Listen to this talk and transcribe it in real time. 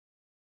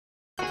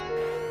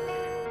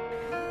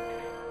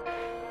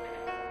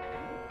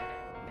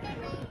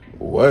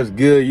What's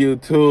good,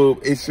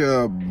 YouTube? It's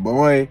your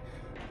boy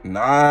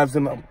Nas,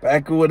 and I'm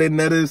back with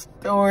another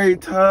story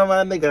time,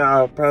 my nigga.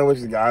 I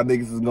promise y'all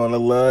niggas is gonna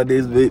love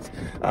this bitch.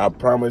 I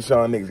promise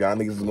y'all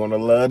niggas is gonna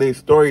love this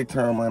story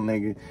time, my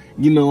nigga.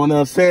 You know what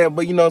I'm saying?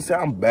 But you know what I'm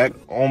saying? I'm back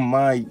on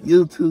my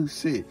YouTube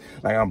shit.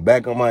 Like, I'm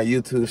back on my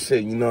YouTube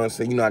shit, you know what I'm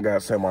saying? You know I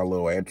gotta say my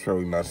little intro,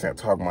 you know what I'm saying?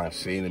 Talk my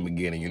shit in the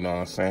beginning, you know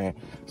what I'm saying?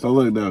 So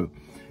look though.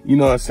 You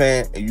know what I'm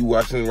saying? If you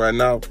watching right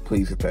now,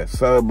 please hit that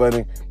sub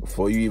button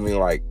before you even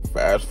like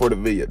fast forward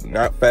the video. Do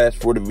not fast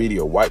forward the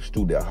video. Watch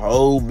through the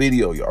whole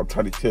video, y'all. I'm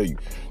trying to tell you.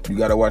 You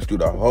gotta watch through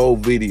the whole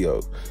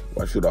video.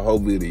 Watch through the whole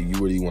video.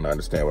 You really want to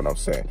understand what I'm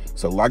saying.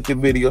 So like the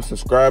video,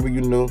 subscribe if you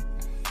new.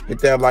 Hit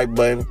that like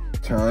button.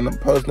 Turn on the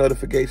post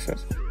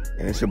notifications.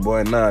 And it's your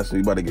boy Nas, so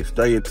you about to get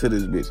straight into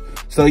this bitch.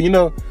 So you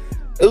know,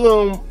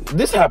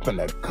 this happened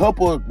a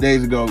couple of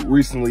days ago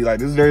recently. Like,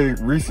 this very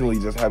recently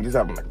just happened. This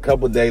happened a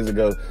couple of days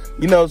ago.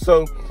 You know,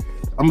 so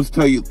I'm gonna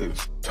tell you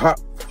this top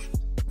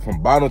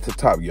from bottom to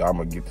top, y'all. I'm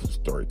gonna get to the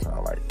story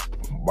time, like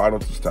from bottom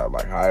to top,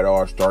 like how it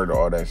all started,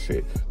 all that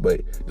shit.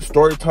 But the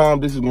story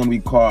time, this is gonna be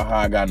called how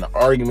I got in an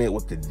argument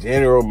with the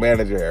general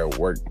manager at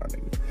work, my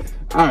nigga.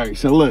 All right,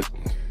 so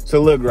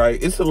look,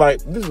 right. This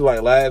is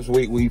like last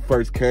week when he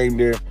first came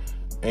there.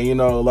 And you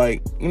know,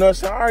 like, you know,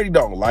 so I already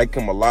don't like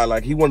him a lot.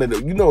 Like, he wanted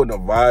to, you know, the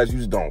vibes you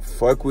just don't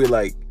fuck with.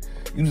 Like,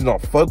 you just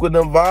don't fuck with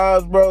them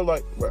vibes, bro.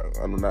 Like, bro,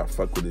 I do not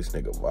fuck with this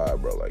nigga vibe,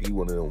 bro. Like, he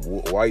one of them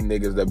white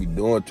niggas that be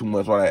doing too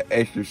much, all that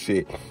extra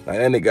shit. Like,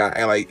 that nigga,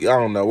 and like, I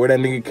don't know where that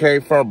nigga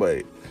came from,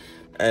 but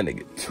that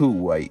nigga too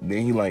white.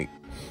 Then he like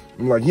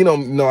he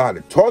don't know how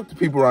to talk to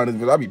people around this,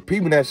 but I be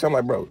peeping that shit. I'm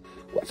like, bro,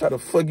 watch how the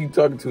fuck you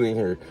talking to in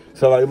here.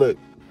 So like, look,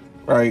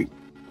 right.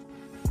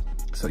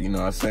 So you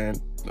know what I'm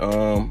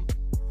saying?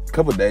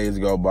 Couple days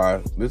go by.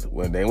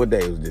 What day was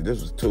this?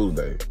 This was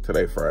Tuesday.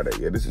 Today Friday.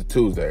 Yeah, this is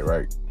Tuesday,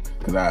 right?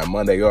 Because I had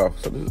Monday off,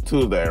 so this is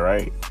Tuesday,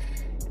 right?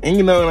 And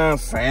you know what I'm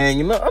saying?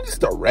 You know, I'm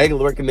just a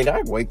regular working nigga.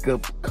 I wake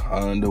up,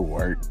 come to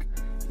work.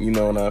 You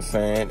know what I'm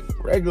saying?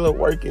 Regular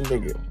working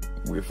nigga.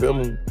 You feel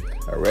me?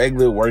 A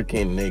regular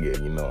working nigga.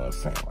 You know what I'm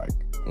saying?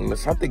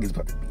 Like, I think it's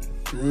about to be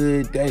a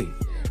good day.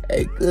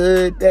 A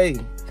good day.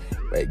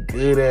 A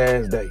good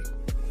ass day.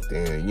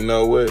 Then you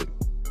know what?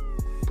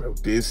 Bro,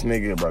 this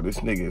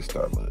nigga is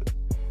starting to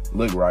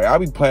look right. I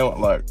be playing with,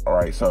 like, all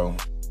right, so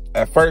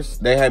at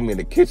first they had me in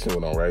the kitchen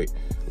with them, right?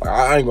 Like,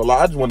 I ain't gonna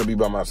lie, I just want to be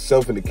by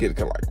myself in the kitchen,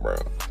 cause like, bro,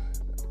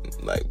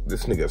 like,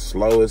 this nigga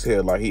slow as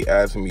hell. Like, he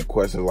asking me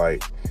questions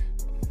like,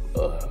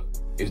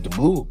 is the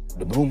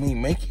blue meat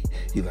make it?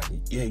 He like,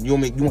 yeah, you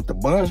want the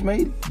buns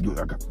made?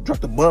 I got to drop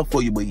the bun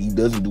for you, but he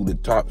doesn't do the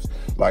tops.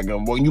 Like,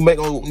 when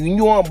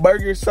you on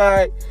burger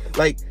side,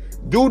 like,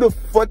 do the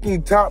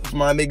fucking tops,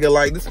 my nigga.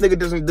 Like, this nigga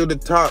doesn't do the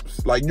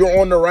tops. Like, you're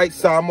on the right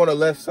side, I'm on the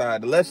left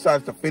side. The left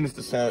side is to finish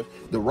the sandwich.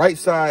 The right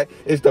side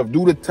is to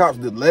do the tops,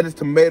 the lettuce,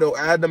 tomato,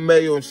 add the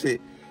mayo and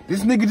shit.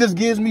 This nigga just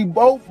gives me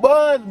both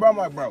buns, bro. I'm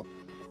like, bro,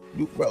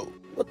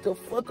 what the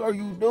fuck are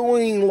you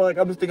doing? Like,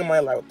 I'm just thinking,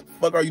 like, what the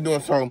fuck are you doing?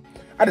 So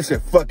I just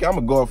said, fuck it, I'm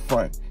gonna go up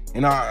front.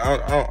 And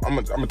I'm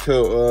gonna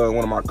tell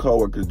one of my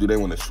coworkers, do they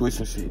want to switch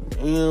and shit?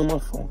 Damn, my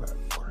phone got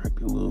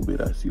cracked a little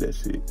bit. I see that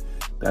shit.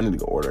 I need to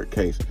go order a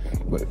case,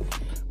 but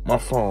my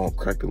phone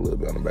cracked a little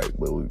bit on the back.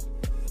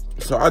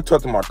 But so I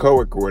talked to my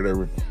coworker or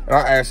whatever, and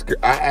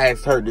I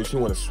asked her, did she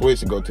want to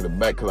switch and go to the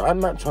back? Cause I'm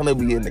not trying to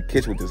be in the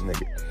kitchen with this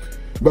nigga,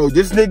 bro.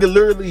 This nigga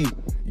literally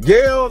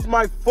yells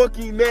my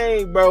fucking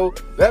name, bro.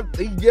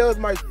 He yells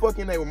my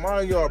fucking name.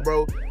 Remind y'all,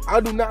 bro. I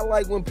do not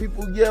like when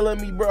people yell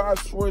at me, bro. I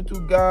swear to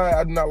God,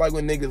 I do not like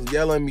when niggas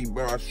yell at me,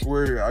 bro. I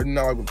swear, I do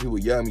not like when people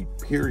yell at me.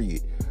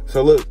 Period.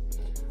 So look,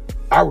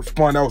 I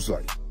respond. I was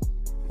like,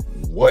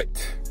 what?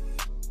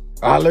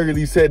 I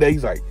literally said that.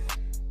 He's like,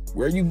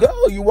 where you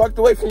go? You walked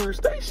away from your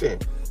station.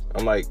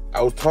 I'm like,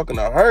 I was talking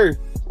to her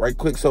right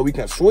quick so we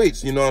can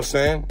switch, you know what I'm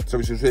saying? So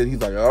we should switch.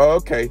 He's like, oh,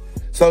 okay.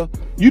 So,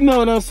 you know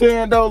what I'm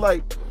saying, though?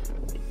 Like,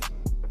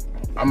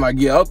 I'm like,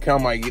 yeah, okay.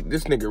 I'm like,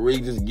 this nigga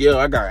really just yelled.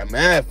 I got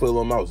mad for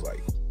him. I was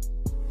like,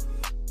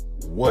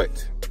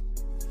 what?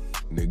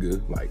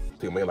 Nigga, like,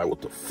 man, like,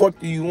 what the fuck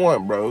do you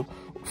want, bro?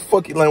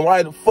 Fuck it, like,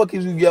 why the fuck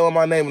is you yelling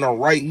my name and I'm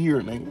right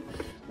here, nigga?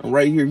 I'm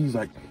right here. He's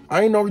like,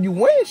 I ain't know where you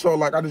went, so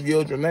like I just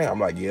yelled your name. I'm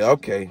like, yeah,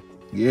 okay.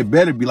 Yeah, it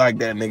better be like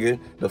that, nigga.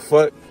 The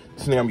fuck?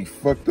 This nigga be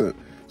fucked up.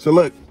 So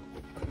look,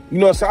 you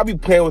know, so I be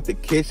playing with the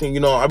kitchen, you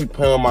know, I be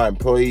playing with my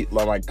employee,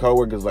 like my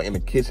coworkers, like in the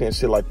kitchen and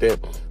shit like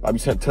that. I be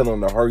telling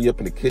them to hurry up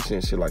in the kitchen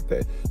and shit like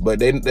that. But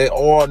they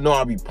all know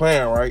I be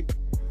playing, right?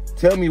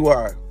 Tell me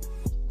why.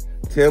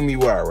 Tell me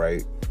why,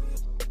 right?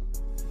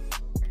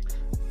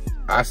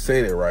 I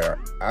said it, right?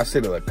 I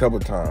said it a couple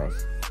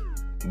times.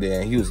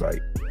 Then he was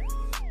like,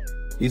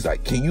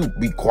 can you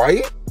be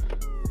quiet?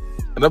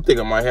 And I'm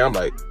thinking in my head, I'm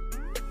like,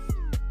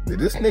 did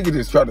this nigga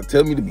just try to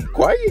tell me to be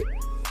quiet?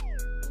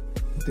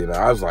 Then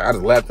I was like, I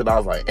just laughed and I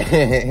was like,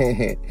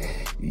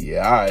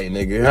 yeah, all right,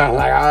 nigga. I was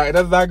like, all right,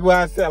 that's exactly what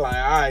I said. Like,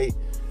 all right.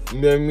 You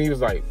know what I mean? He was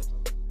like,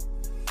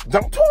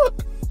 don't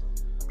talk.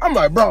 I'm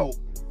like, bro,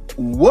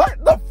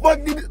 what the fuck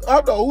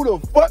I don't know who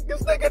the fuck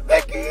this nigga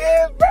think he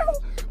is, bro.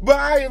 But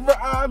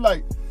I'm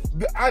like,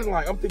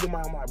 I'm thinking,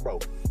 I'm like, bro,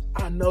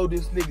 I know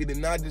this nigga did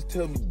not just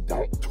tell me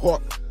don't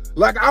talk.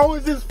 Like I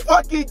was this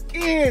fucking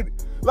kid.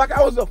 Like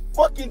I was a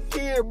fucking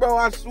kid, bro.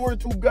 I swear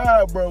to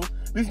God, bro.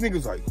 This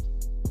nigga's like,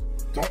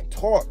 don't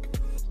talk.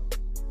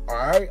 All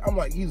right? I'm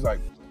like,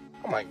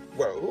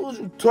 bro, who's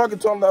you talking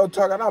to? I'm not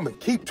talking. I'm gonna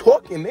keep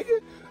talking, nigga.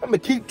 I'm gonna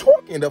keep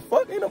talking. The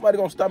fuck? Ain't nobody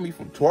gonna stop me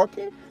from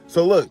talking.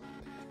 So look,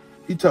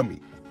 he tell me,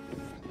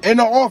 in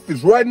the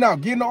office right now,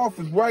 get in the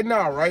office right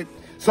now, right?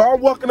 So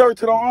I'm walking over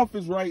to the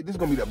office, right? This is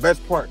gonna be the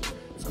best part. This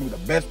is gonna be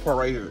the best part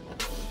right here.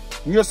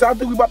 You know what I'm saying? I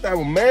think we about to have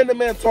a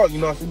man-to-man talk. You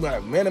know what I'm saying? We about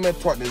to have a man-to-man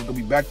talk. Then it's gonna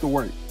be back to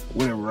work.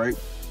 Whatever, right?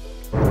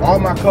 All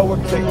my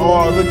coworkers, they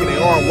all looking, they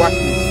all watching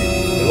this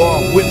shit. They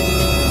all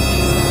witnessing.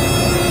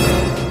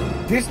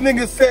 This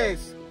nigga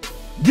says,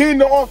 get in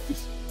the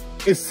office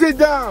and sit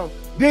down.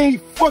 Then he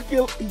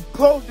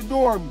closed the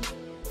door on me.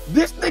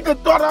 This nigga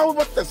thought I was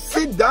about to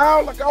sit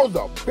down like I was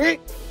a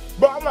bitch.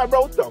 Bro, I'm like,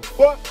 bro, what the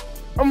fuck?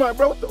 I'm like,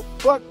 bro, what the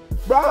fuck?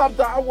 Bro,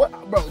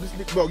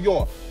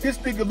 this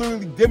nigga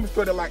literally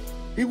demonstrated like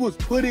he was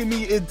putting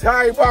me in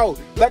time out.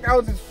 Like I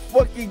was his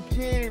fucking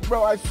kid,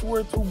 bro. I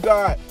swear to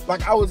God.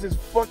 Like I was his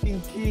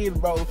fucking kid,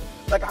 bro.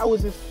 Like I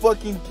was his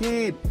fucking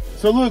kid.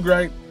 So look,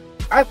 right?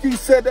 After he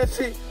said that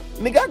shit,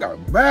 nigga, I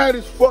got mad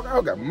as fuck.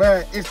 I got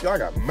mad as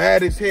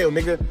hell,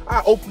 nigga.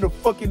 I opened the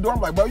fucking door. I'm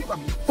like, bro, you got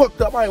me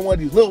fucked up. I ain't one of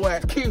these little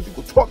ass kids you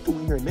can talk to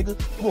in here, nigga.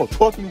 You gonna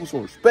talk to me with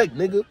some respect,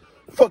 nigga.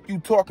 Fuck you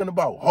talking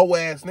about, hoe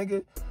ass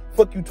nigga.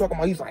 Fuck you talking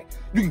about. He's like,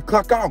 you can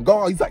clock out,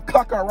 go. He's like,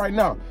 clock out right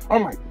now.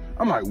 I'm like,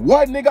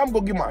 what, nigga? I'm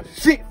gonna get my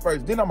shit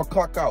first, then I'm gonna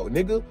clock out,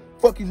 nigga.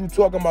 Fuck is you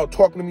talking about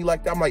talking to me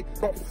like that? I'm like,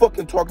 don't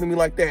fucking talk to me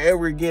like that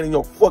ever again in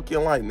your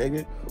fucking life,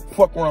 nigga.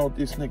 Fuck around with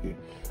this nigga.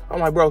 I'm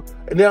like, bro,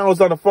 and then I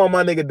was on the phone with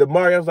my nigga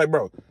Damari. I was like,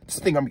 bro, this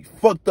thing got me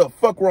fucked up.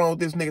 Fuck wrong with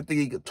this nigga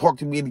think he could talk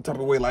to me any type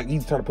of way, like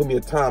he's trying to put me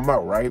in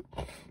timeout, right?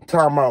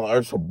 Timeout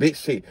or some bitch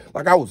shit.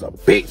 Like I was a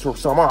bitch or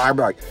something.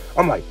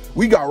 I'm like,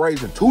 we got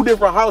raised in 2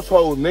 different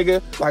households,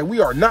 nigga. Like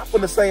we are not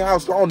from the same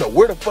house. So I don't know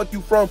where the fuck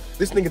you from.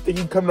 This nigga think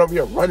he coming over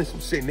here running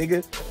some shit,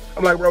 nigga.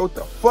 I'm like, bro, what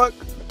the fuck?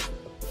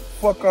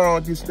 Fuck on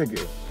with this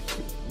nigga.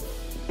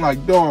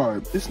 Like,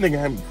 dog, this nigga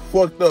had me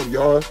fucked up,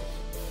 y'all.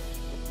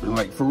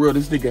 Like, for real,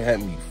 this nigga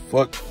had me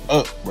fucked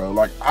up, bro.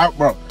 Like,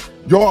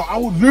 y'all, I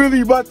was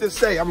really about to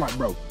say, I'm like,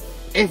 bro,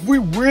 if we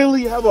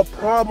really have a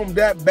problem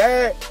that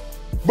bad,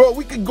 bro,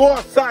 we could go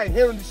outside and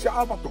handle this shit.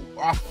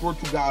 I swear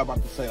to God, I'm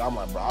about to say that. I'm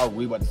like, bro, I was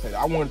really about to say that.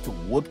 I wanted to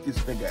whoop this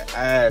nigga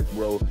ass,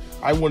 bro.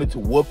 I wanted to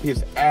whoop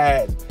his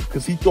ass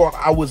because he thought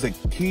I was a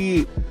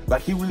kid.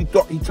 Like, he really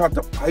thought he tried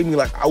to play me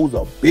like I was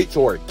a bitch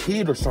or a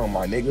kid or something,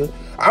 my nigga.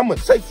 I'm going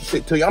to say some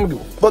shit to you. I don't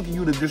give a fuck if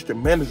you the district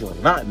manager or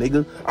not,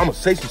 nigga. I'm going to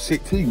say some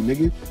shit to you,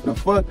 nigga. The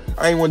fuck?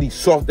 I ain't one of these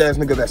soft-ass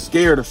niggas that's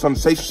scared or something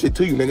to say some shit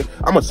to you, nigga.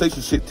 I'm going to say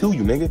some shit to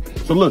you, nigga.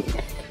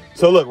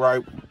 So look,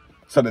 right?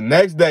 So the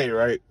next day,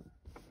 right?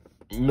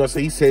 You know, so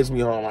he sends me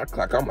home. I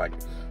clock. I'm like,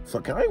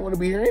 fuck, I ain't want to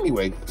be here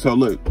anyway. So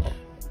look,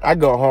 I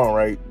go home,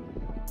 right?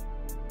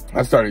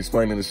 I started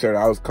explaining the shit.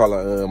 I was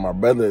calling my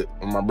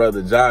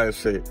brother John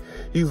shit.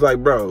 He's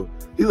like, bro,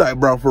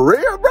 for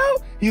real, bro?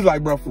 He's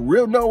like, bro, for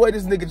real? No way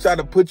this nigga tried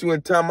to put you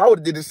in time. I would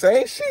have did the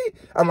same shit.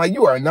 I'm like,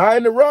 you are not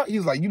in the wrong.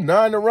 He's like, you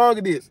not in the wrong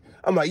of this.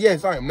 I'm like,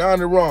 yes, I am not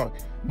in the wrong.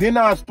 Then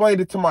I explained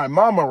it to my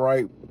mama,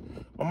 right?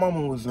 My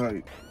mama was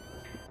like,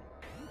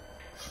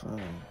 son,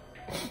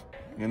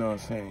 you know what I'm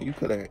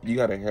saying? You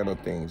gotta handle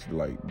things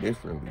like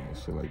differently and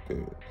shit like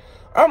that.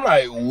 I'm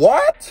like,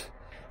 what?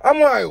 I'm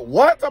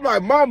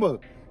like, mama,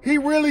 he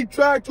really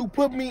tried to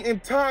put me in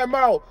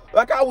timeout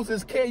like I was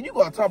his kid. You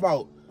gonna talk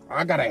about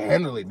I gotta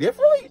handle it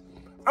differently?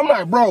 I'm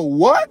like, bro,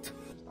 what?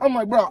 I'm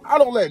like, bro, I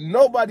don't let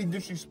nobody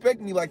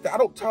disrespect me like that. I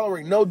don't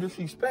tolerate no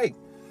disrespect.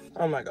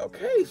 I'm like,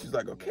 okay. She's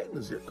like, okay,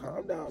 Nazir,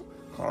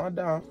 calm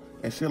down,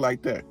 and shit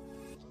like that.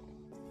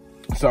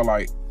 So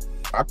like,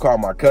 I call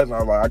my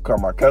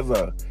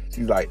cousin.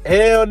 She's like,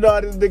 hell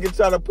no, this nigga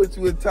trying to put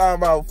you in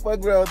timeout.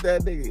 Fuck around with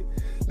that nigga.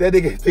 That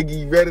nigga think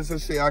he ready some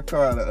shit. I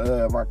called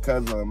my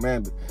cousin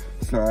Amanda.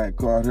 So I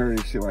called her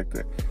and shit like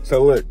that.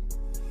 So look,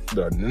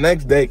 the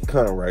next day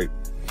come, right?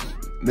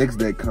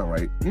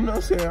 You know what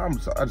I'm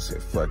saying? I just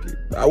said, fuck it.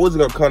 I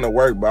wasn't gonna come to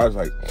work, but I was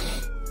like,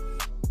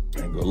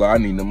 I ain't gonna lie, I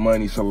need the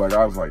money. So like,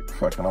 I was like,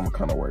 fuck it, I'm gonna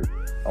come to work.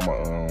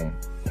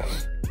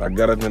 I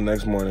got up the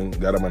next morning,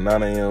 got up at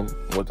 9 a.m.,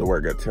 went to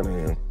work at 10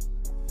 a.m.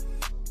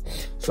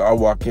 So I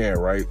walk in,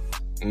 right?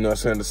 You know what I'm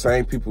saying? The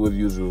same people as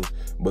usual,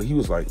 but he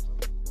was like,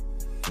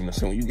 you know what I'm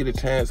saying? When you get a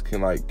chance,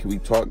 can we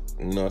talk?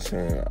 You know what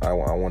I'm saying? I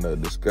want to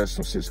discuss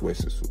some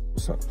situations.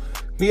 So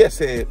he had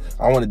said,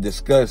 I want to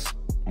discuss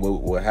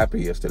what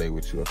happened yesterday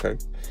with you, okay?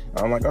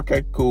 I'm like,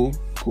 okay, cool.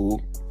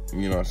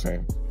 You know what I'm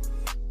saying?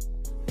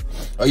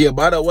 Oh yeah,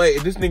 by the way,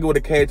 if this nigga would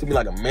have came to me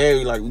like a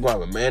man, like we gonna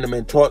have a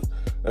man-to-man talk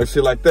or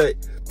shit like that,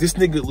 this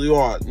nigga,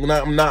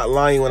 I'm not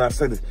lying when I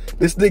say this.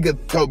 This nigga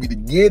told me to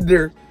get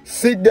there,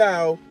 sit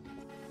down,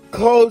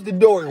 close the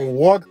door, and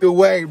walked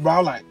away, bro.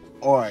 I'm like,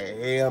 oh,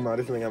 hell no,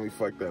 this nigga got me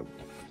fucked up.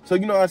 So,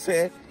 you know what I'm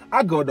saying?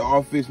 I go to the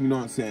office, you know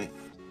what I'm saying?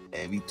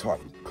 And we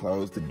talking,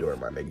 close the door,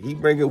 my nigga. He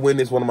bring a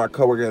witness, one of my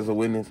coworkers as a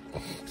witness.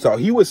 So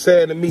he was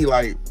saying to me,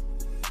 like,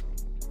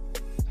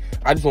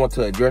 I just want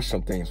to address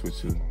some things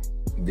with you.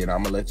 Then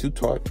I'm gonna let you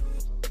talk.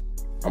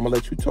 I'm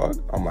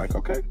like,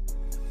 okay.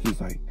 He's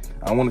like,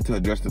 I wanted to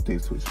address the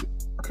things with you.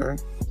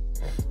 Okay.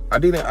 I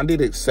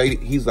didn't say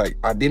it. He's like,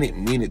 I didn't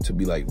mean it to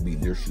be like, be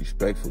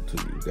disrespectful to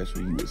you. That's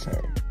what he was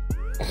saying.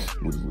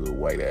 With his little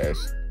white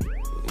ass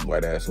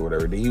or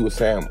whatever. Then he was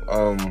saying,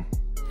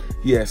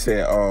 he had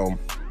said,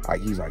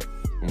 he's like,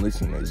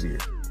 listen,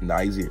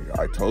 Nazir.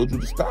 I told you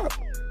to stop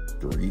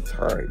 3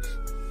 times.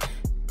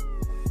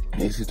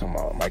 And he's talking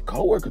about, my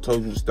coworker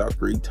told you to stop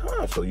 3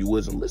 times, so you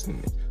wasn't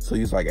listening. So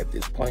he's like, at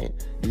this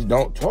point, just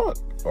don't talk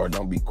or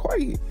don't be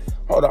quiet.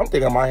 Hold on, I'm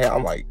thinking in my head,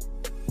 I'm like,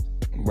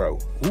 bro,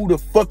 who the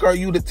fuck are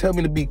you to tell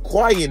me to be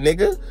quiet,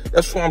 nigga?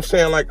 That's what I'm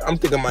saying. Like, I'm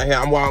thinking in my head,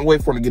 I'm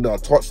waiting for him to get done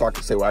talk so I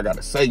can say what I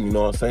gotta say, you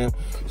know what I'm saying?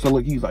 So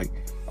look, he's like,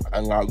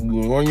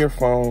 you're on your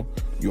phone,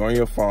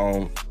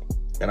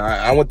 and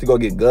I went to go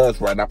get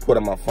Gus, right? And I put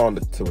on my phone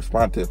to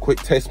respond to a quick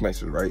text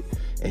message, right?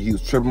 And he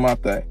was tripping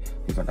about that.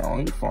 He's like, I'm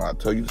on your phone. I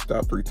told you to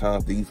stop 3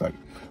 times. He's like,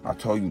 I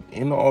told you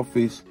in the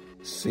office,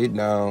 sit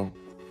down.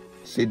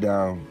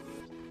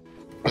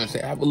 I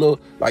said, have a little,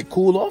 like,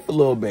 cool off a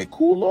little bit.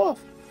 Cool off.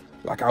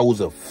 Like I was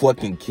a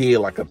fucking kid,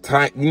 like a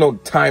time, you know,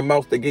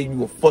 timeouts they gave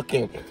you a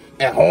fucking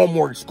at home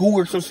or at school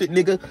or some shit,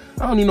 nigga.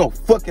 I don't need no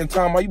fucking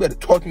timeout. You better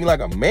talk to me like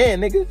a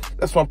man, nigga.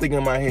 That's what I'm thinking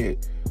in my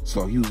head.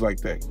 So he was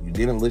like that. You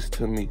didn't listen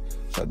to me.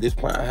 So at this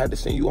point, I had to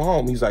send you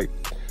home. He's like,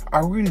 I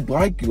really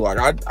like you. Like,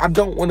 I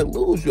don't want to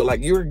lose you.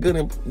 Like, you're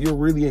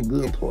really a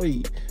good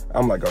employee.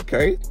 I'm like,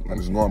 okay. I'm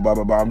just going blah,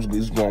 blah, blah. I'm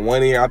just going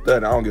one ear out there. I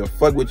don't give a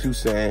fuck what you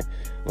saying.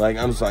 Like,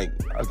 I'm just like,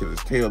 I could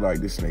just tell, like,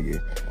 this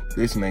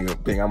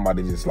nigga think I'm about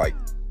to just, like,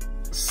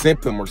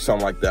 simp him or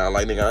something like that.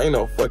 Like, nigga, I ain't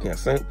no fucking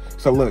simp.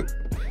 So, look,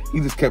 he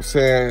just kept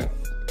saying,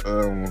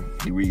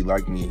 he really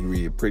liked me. He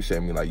really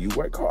appreciated me. Like, you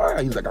work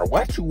hard. He's like, I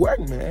watch you work,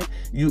 man.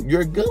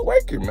 You're a good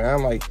worker, man.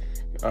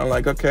 I'm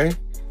like, okay.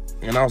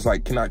 And I was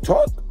like, can I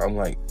talk? I'm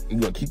like, you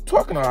gonna keep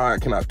talking or all right,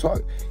 can I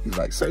talk? He's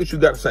like, say what you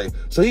gotta say.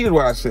 So here's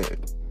what I said.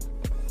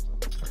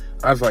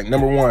 I was like,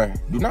 number one,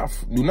 do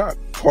not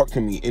talk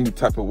to me any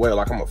type of way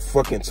like I'm a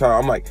fucking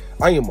child. I'm like,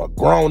 I am a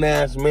grown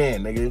ass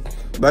man, nigga.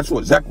 That's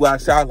what exactly what I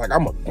said. I was like,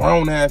 I'm a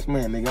grown ass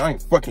man, nigga. I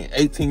ain't fucking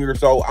 18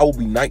 years old. I will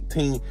be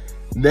 19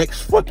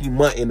 next fucking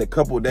month in a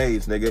couple of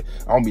days, nigga.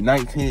 I'll be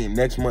 19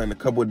 next month in a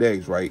couple of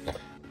days, right?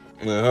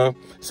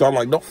 So I'm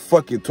like, don't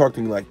fucking talk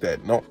to me like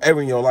that. Don't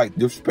ever in your life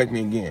disrespect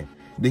me again.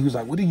 Then he was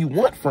like, what do you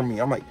want from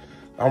me? I'm like,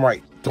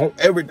 don't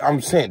ever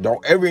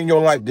in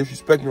your life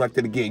disrespect me like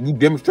that again. You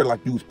demonstrate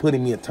like you was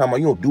putting me in time.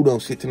 You don't do no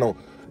shit to no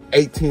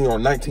 18 or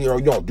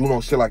 19-year-old. You don't do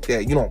no shit like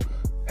that. You don't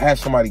have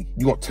somebody,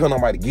 you gonna tell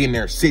nobody to get in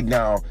there and sit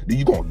down. Then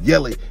you gonna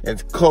yell it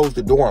and close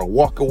the door and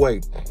walk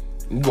away.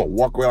 You gonna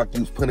walk away like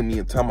you was putting me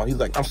in time. He's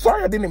like, I'm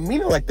sorry, I didn't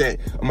mean it like that.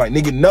 I'm like,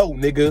 nigga, no,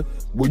 nigga.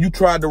 Well, you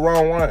tried the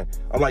wrong one.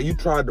 I'm like, you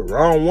tried the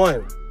wrong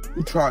one.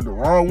 You tried the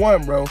wrong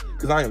one, bro.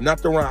 Cause I am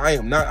not the wrong.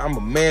 I'm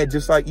a man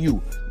just like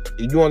you.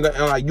 You ain't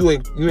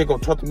gonna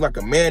talk to me like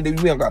a man. Then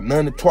you ain't got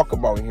nothing to talk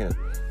about in here.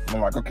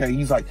 I'm like, okay.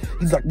 He's like,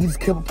 he just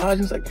kept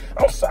apologizing. He's like,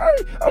 I'm sorry.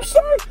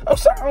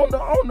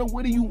 I don't know.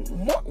 What do you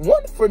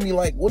want from me?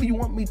 Like, what do you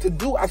want me to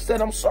do? I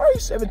said, I'm sorry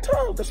 7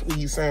 times. That's what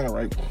he's saying,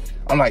 right?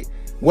 I'm like,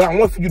 what I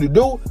want for you to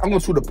do, I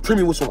want you to treat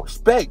me with some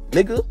respect,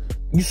 nigga.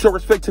 You show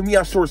respect to me,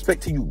 I show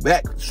respect to you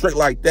back, straight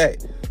like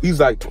that. He's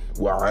like,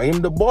 well, I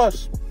am the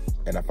boss.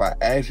 And if I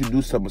ask you to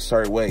do something a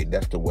certain way,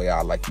 that's the way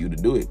I like you to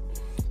do it.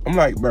 I'm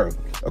like, bro,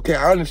 okay,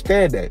 I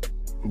understand that.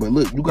 But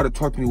look, you got to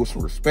talk to me with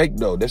some respect,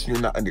 though. That's you're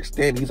not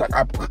understanding. He's like,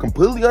 I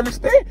completely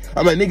understand.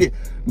 I'm like, nigga,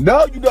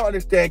 no, you don't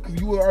understand. Because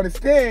you would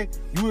understand.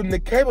 You wouldn't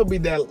have came with me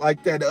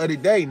like that the other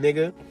day,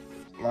 nigga.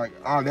 Like,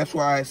 oh, that's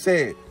why I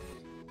said.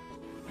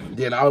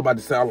 Then I was about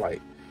to say, I'm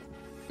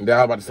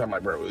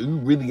like, bro, you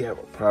really have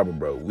a problem,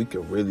 bro. We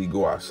could really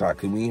go outside.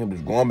 Because me and him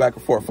just going back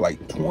and forth for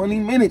like 20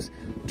 minutes.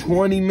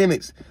 20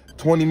 minutes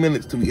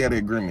till we had an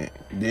agreement.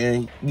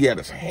 Then he had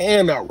his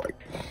hand out, right?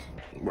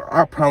 Bro,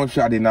 I promise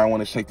you I did not want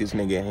to shake this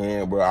nigga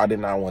hand, bro. I did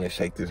not want to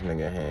shake this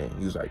nigga hand.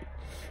 He was like,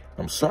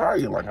 I'm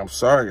sorry. Like, I'm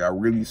sorry. I'm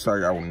really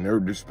sorry. I will never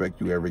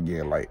disrespect you ever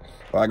again. Like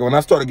when I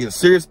started getting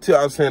serious too,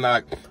 I was saying,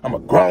 like, I'm a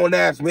grown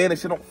ass man. That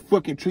shit don't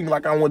fucking treat me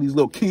like I'm one of these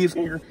little kids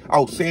here. I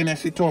was saying that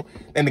shit to him.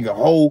 That nigga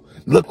whole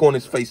look on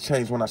his face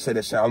changed when I said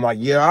that shit. I'm like,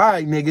 yeah, all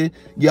right, nigga.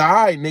 Yeah,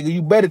 all right, nigga.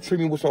 You better treat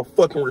me with some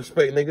fucking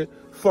respect, nigga.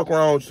 Fuck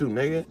wrong with you,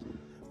 nigga.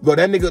 But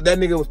that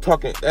nigga was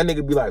talking. That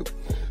nigga be like,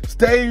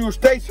 stay in your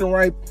station,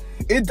 right?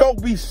 It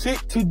don't be shit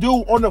to do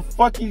on the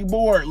fucking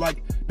board.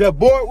 Like, the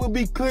board will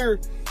be clear.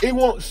 It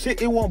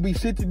won't be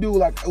shit to do.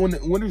 Like, when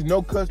there's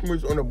no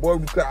customers on the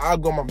board, because I'll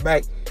go on my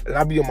back and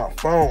I'll be on my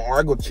phone, or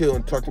I go chill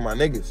and talk to my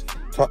niggas.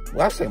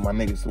 I say my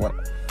niggas.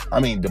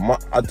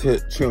 I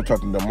chill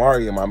talking to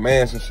Damari and my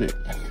mans and shit.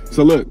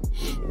 So look,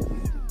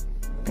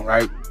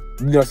 right?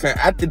 You know what I'm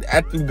saying?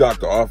 After we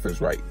got the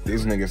office, right,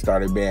 this nigga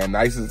started being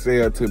nice as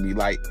hell to me.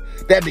 Like,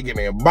 that nigga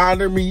didn't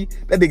bother me.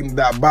 That nigga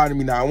not bother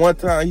me not one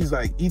time. He's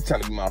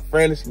trying to be my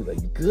friend. And she's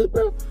like, you good,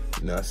 bro?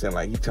 You know what I'm saying?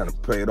 Like, he trying to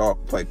play it off,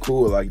 play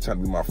cool, like he trying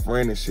to be my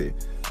friend and shit.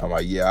 I'm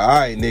like, yeah, all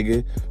right,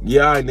 nigga.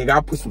 Yeah, all right, nigga.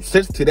 I put some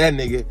sense to that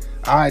nigga.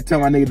 I tell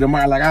my nigga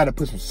tomorrow, like, I had to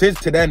put some sense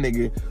to that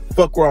nigga.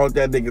 Fuck wrong with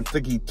that nigga.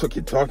 Think he took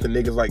your talk to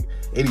niggas like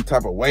any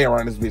type of way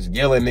around this bitch,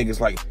 yelling niggas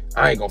like,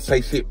 I ain't gonna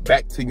say shit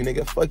back to you,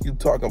 nigga. Fuck you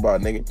talking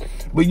about, nigga.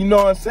 But you know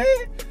what I'm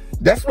saying?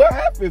 That's what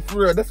happened, for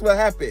real. That's what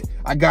happened.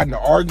 I got in an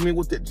argument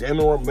with the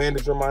general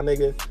manager, my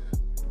nigga.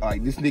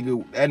 Like, this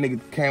nigga, that nigga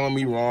came on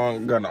me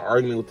wrong. Got in an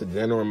argument with the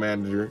general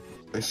manager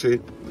and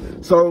shit.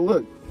 So,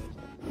 look,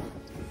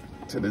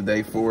 to the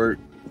day forward,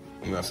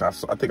 you know,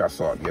 I think I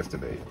saw it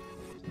yesterday.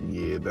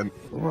 Yeah, then,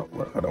 hold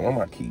on, where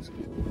my keys?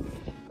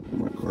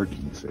 Where my car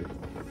keys at?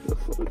 The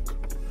fuck?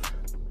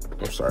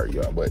 I'm sorry,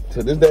 y'all, but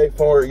to this day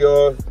forward,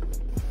 y'all,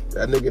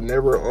 that nigga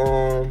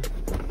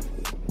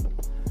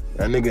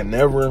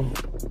never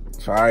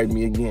tried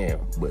me again.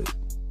 But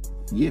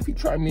yeah, if he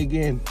tried me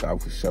again, I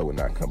for sure would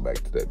not come back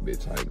to that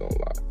bitch. I ain't gonna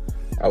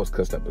lie. I was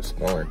cussed up a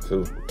storm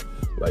too.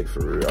 Like, for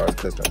real, I was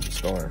cussed up a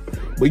storm.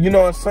 But you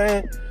know what I'm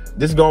saying?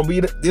 This gonna be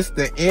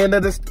the end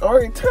of the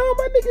story time,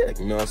 my nigga.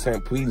 You know what I'm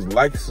saying? Please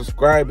like,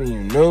 subscribe, and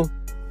you new.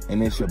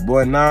 And it's your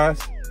boy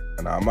Nas,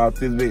 and I'm out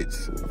this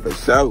bitch for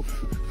sure.